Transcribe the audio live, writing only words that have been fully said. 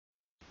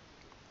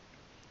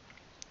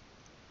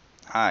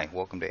Hi,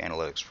 welcome to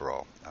Analytics for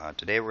All.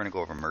 Today we're going to go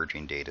over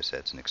merging data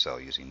sets in Excel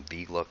using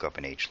Vlookup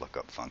and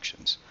Hlookup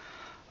functions.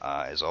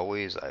 As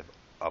always, I've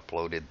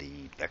uploaded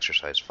the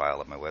exercise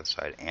file at my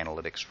website,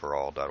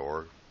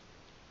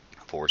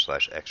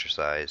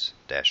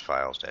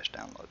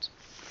 analyticsforall.org/exercise-files-downloads.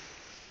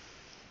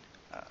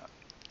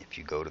 If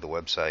you go to the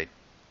website,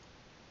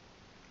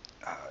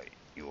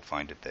 you will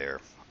find it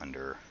there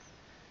under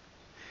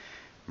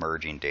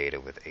merging data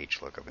with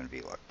Hlookup and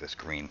Vlookup. This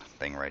green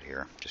thing right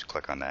here, just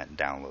click on that and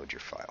download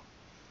your file.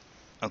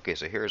 Okay,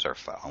 so here's our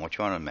file. And what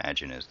you want to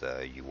imagine is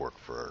that you work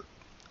for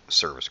a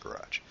service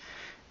garage.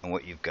 And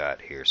what you've got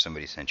here,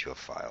 somebody sent you a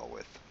file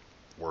with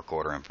work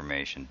order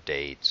information,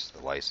 dates,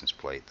 the license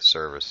plate, the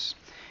service,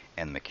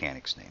 and the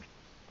mechanic's name.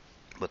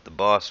 But the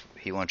boss,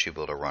 he wants you to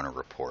be able to run a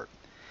report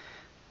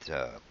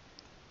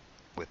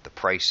with the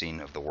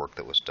pricing of the work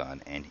that was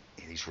done, and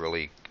he's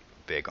really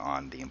big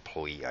on the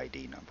employee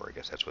ID number. I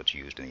guess that's what's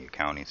used in the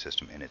accounting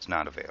system, and it's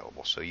not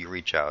available. So you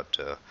reach out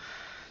to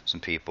some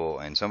people,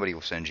 and somebody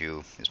will send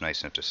you, is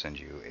nice enough to send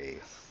you a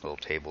little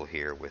table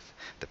here with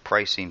the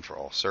pricing for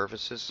all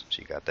services.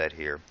 So you got that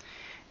here.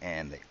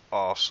 And they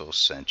also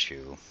sent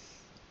you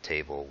a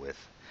table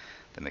with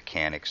the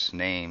mechanics'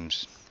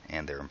 names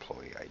and their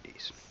employee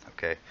IDs.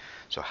 Okay,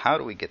 so how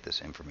do we get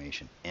this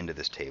information into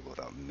this table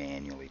without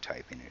manually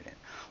typing it in?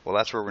 Well,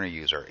 that's where we're going to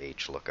use our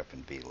Hlookup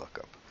and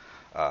Vlookup.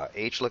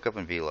 Hlookup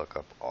and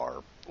Vlookup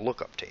are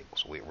lookup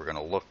tables. We're going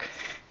to look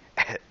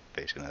at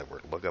basically that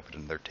word, look up it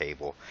in their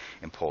table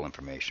and pull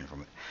information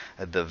from it.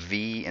 The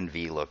V and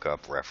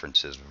Vlookup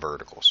references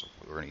vertical, so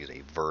we're going to use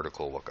a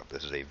vertical lookup.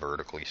 This is a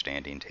vertically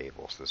standing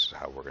table, so this is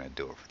how we're going to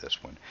do it for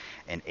this one.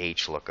 And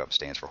Hlookup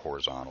stands for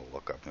horizontal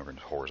lookup, and we're going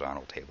to use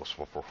horizontal tables.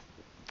 So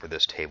for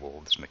this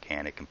table, this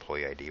mechanic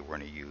employee ID, we're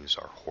going to use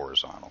our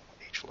horizontal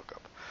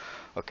Hlookup.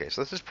 Okay,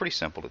 so this is pretty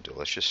simple to do.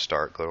 Let's just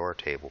start, go to our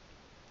table,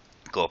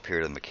 go up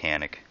here to the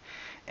mechanic,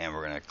 and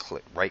we're going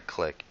to right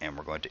click, and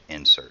we're going to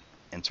insert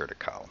a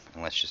column,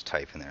 and let's just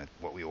type in there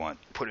what we want.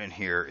 Put in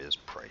here is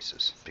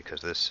prices,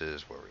 because this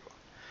is where we want.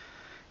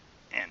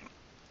 And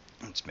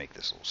let's make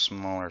this a little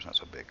smaller, it's not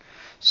so big.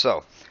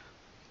 So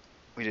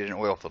we did an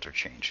oil filter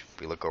change.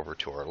 If we look over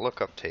to our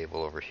lookup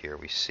table over here,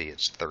 we see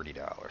it's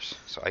 $30.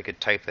 So I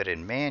could type that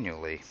in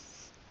manually,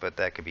 but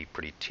that could be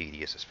pretty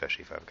tedious,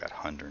 especially if I've got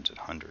hundreds and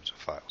hundreds of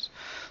files.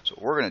 So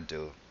what we're going to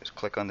do is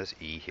click on this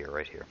E here,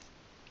 right here,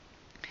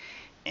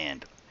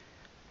 and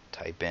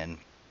type in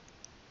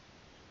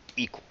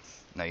equal.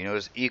 Now you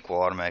notice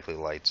equal automatically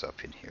lights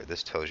up in here.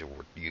 This tells you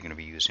you're going to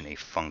be using a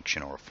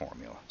function or a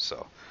formula.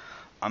 So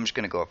I'm just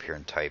going to go up here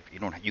and type. You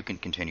can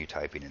continue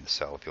typing in the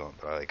cell if you want,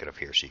 but I like it up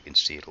here so you can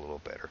see it a little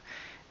better.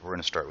 We're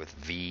going to start with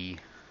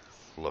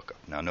Vlookup.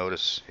 Now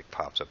notice it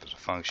pops up as a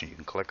function. You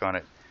can click on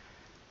it,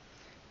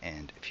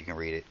 and if you can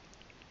read it,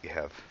 you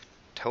have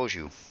tells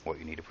you what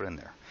you need to put in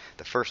there.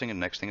 The first thing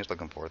and the next thing is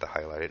looking for, the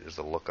highlighted, is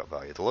the lookup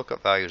value. The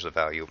lookup value is the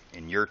value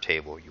in your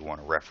table you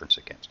want to reference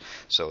against.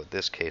 So in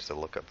this case, the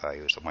lookup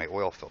value is my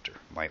oil filter,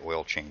 my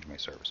oil change, my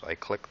service. So I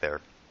click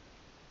there.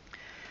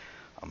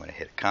 I'm going to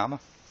hit a comma,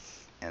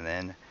 and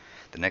then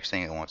the next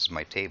thing it wants is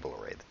my table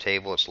array. The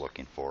table it's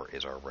looking for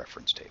is our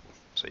reference table.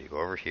 So you go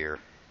over here,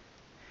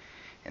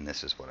 and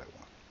this is what I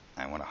want.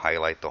 I want to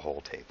highlight the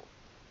whole table.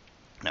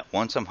 Now,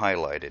 once I'm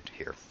highlighted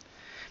here,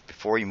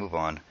 before you move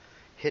on,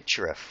 hit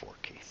your F4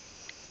 key.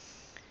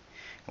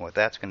 And what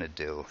that's going to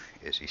do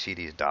is, you see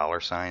these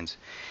dollar signs,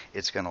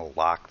 it's going to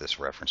lock this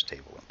reference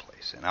table in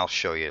place. And I'll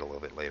show you a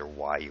little bit later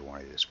why you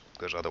want to do this,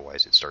 because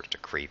otherwise it starts to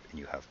creep and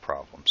you have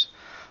problems.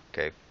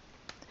 Okay.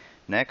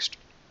 Next,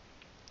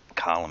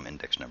 column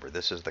index number.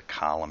 This is the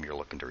column you're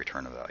looking to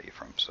return a value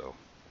from. So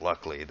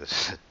luckily,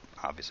 this is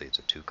obviously it's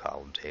a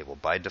two-column table.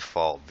 By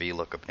default,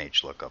 Vlookup and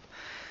Hlookup,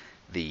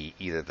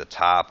 either the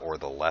top or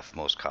the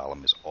leftmost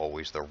column is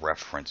always the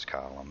reference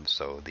column.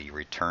 So the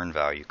return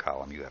value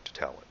column, you have to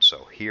tell it.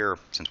 So here,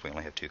 since we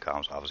only have two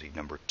columns, obviously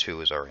number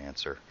 2 is our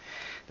answer.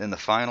 Then the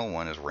final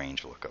one is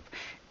range lookup.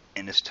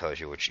 And this tells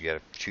you what you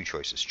got two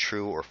choices,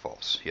 true or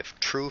false. You have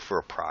true for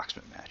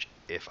approximate match.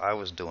 If I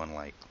was doing,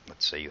 like,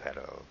 let's say you had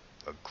a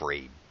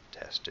grade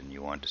test and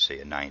you wanted to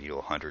say a 90 to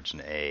 100 is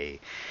an A,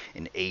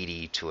 an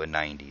 80 to a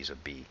 90 is a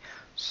B.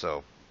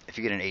 So if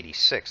you get an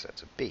 86,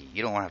 that's a B.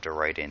 You don't want to have to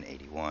write in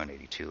 81,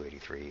 82,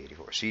 83,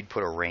 84. So you'd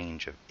put a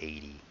range of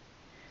 80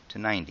 to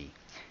 90.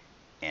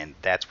 And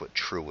that's what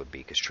true would be,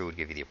 because true would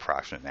give you the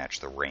approximate match,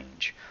 the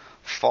range.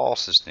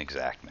 False is an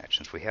exact match.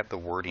 Since we have the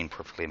wording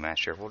perfectly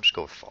matched here, we'll just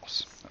go with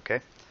false. Okay?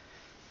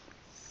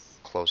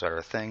 Close out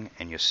our thing,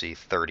 and you'll see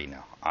 30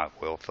 now.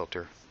 Oil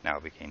filter now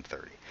became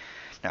 30.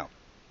 Now,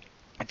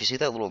 if you see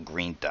that little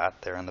green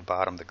dot there on the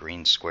bottom, the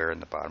green square in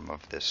the bottom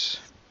of this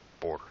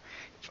border,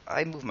 if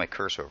I move my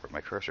cursor over, my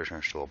cursor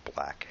turns to a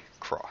black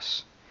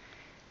cross.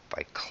 If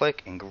I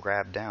click and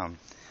grab down,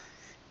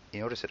 you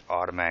notice it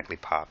automatically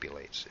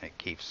populates, and it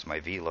keeps, my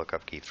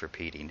Vlookup keeps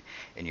repeating,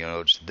 and you'll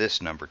notice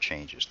this number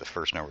changes. The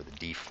first number, the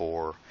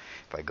D4,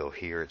 if I go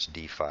here, it's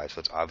D5, so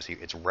it's obviously,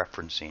 it's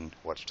referencing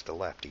what's to the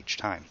left each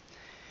time.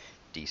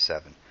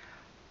 D7.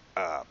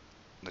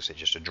 let's say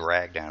just a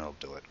drag down will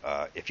do it.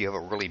 If you have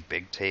a really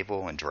big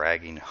table and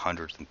dragging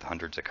hundreds and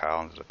hundreds of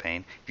columns is a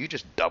pain, if you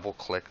just double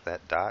click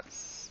that dot,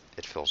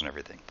 it fills in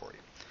everything for you.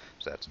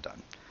 So that's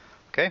done.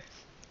 Okay.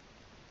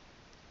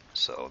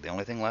 So the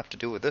only thing left to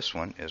do with this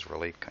one is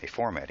really a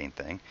formatting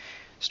thing.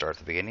 Start at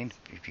the beginning.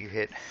 If you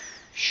hit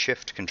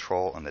Shift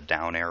Control on the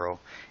down arrow,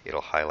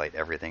 it'll highlight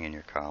everything in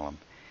your column.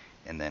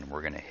 And then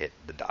we're going to hit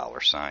the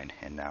 $sign,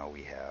 and now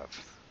we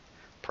have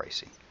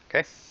pricing.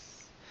 Okay,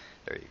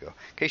 there you go.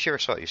 In case you ever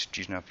saw it,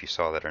 you know if you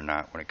saw that or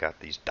not, when it got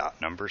these dot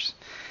numbers,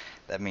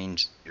 that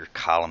means your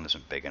column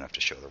isn't big enough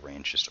to show the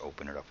range. Just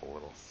open it up a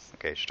little.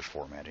 Okay, just a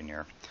formatting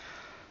error.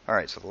 All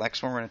right, so the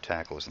next one we're going to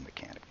tackle is the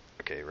mechanic.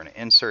 Okay, we're going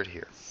to insert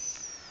here.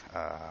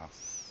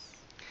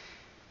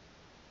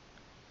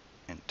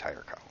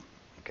 Entire column.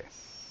 Okay,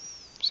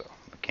 so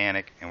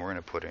mechanic, and we're going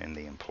to put in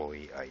the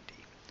employee ID.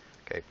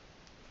 Okay,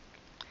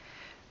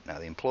 now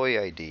the employee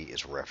ID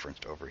is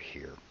referenced over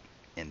here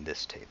in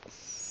this table.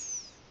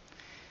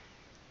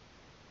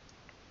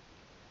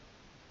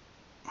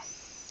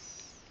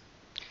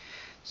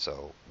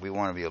 So we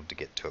want to be able to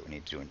get to it. We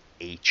need to do an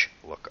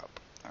Hlookup.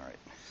 All right,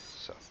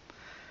 so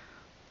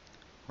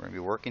we're going to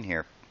be working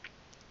here,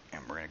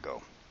 and we're going to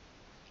go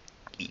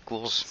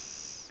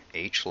equals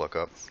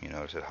Hlookup. You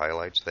notice it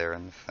highlights there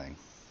in the thing.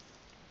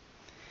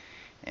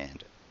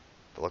 And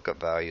the lookup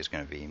value is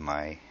going to be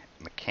my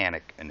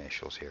mechanic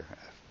initials here.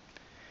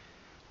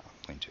 I'm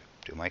going to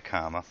do my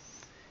comma.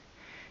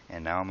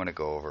 And now I'm going to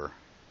go over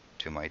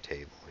to my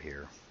table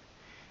here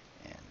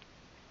and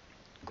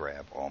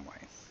grab all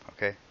mine.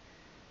 Okay?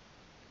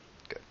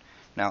 Good.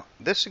 Now,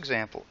 this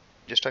example,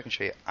 just so I can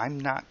show you, I'm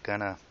not going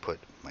to put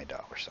my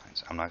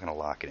 $signs. I'm not going to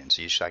lock it in,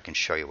 so I can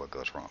show you what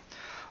goes wrong.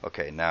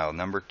 Okay, now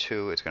number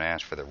 2, it's going to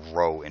ask for the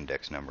row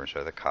index number instead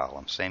of the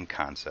column. Same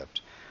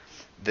concept.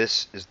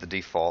 This is the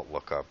default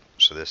lookup,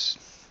 so this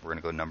we're going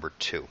to go number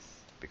 2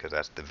 because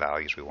that's the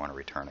values we want to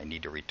return. I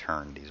need to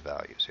return these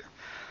values here.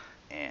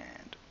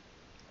 And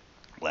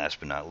last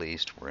but not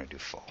least, we're going to do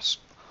false.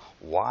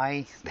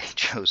 Why they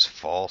chose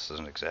false as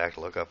an exact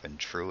lookup and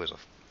true as a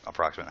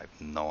approximate, I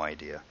have no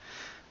idea.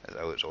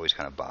 It's always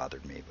kind of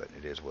bothered me, but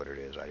it is what it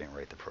is. I didn't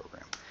write the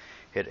program.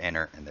 Hit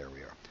enter, and there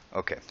we are.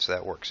 Okay, so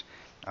that works.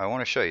 Now I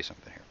want to show you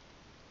something here.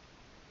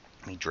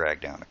 Let me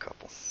drag down a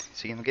couple.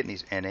 See, I'm getting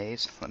these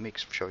NAs. Let me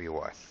show you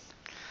why.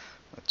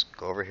 Let's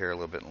go over here a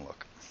little bit and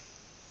look.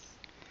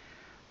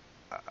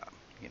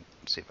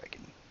 Let's see if I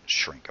can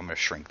shrink. I'm going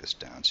to shrink this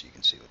down so you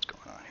can see what's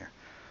going on here.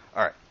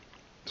 All right,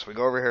 so we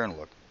go over here and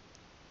look.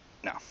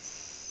 Now,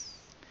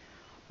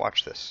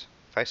 watch this.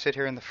 If I sit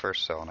here in the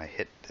first cell and I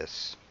hit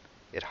this,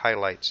 it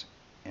highlights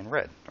in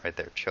red right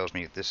there. It shows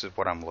me this is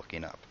what I'm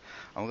looking up.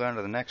 I'm going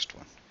to the next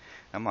one.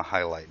 I'm going to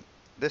highlight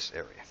this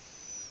area.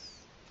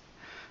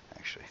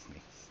 Actually, let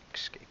me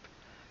escape.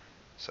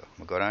 So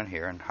I'm going to go down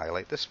here and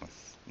highlight this one.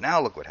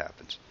 Now look what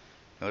happens.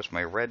 Notice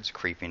my red's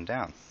creeping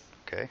down.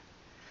 Okay.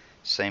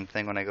 Same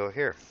thing when I go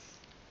here.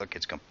 Look,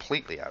 it's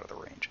completely out of the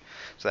range.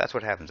 So that's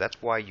what happens.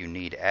 That's why you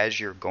need, as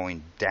you're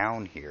going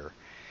down here,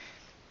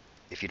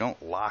 if you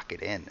don't lock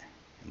it in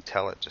and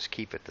tell it just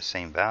keep it the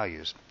same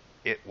values,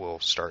 it will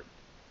start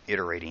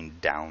iterating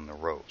down the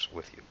rows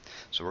with you.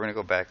 So we're going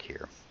to go back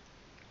here.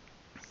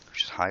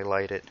 Just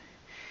highlight it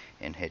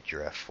and hit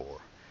your F4.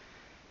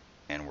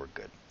 And we're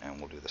good. And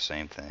we'll do the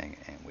same thing,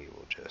 and we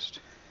will just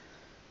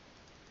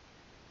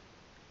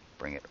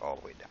bring it all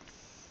the way down.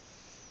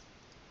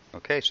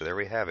 Okay, so there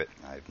we have it.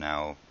 I've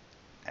now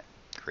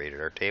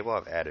created our table.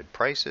 I've added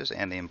prices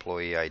and the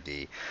employee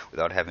ID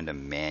without having to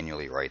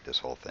manually write this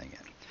whole thing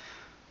in.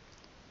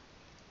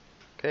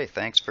 Okay,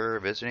 thanks for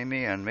visiting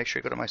me, and make sure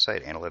you go to my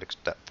site,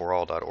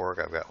 analytics.forall.org.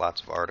 I've got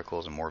lots of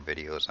articles and more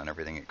videos on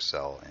everything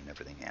Excel and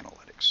everything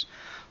analytics.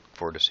 Look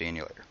forward to seeing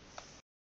you later.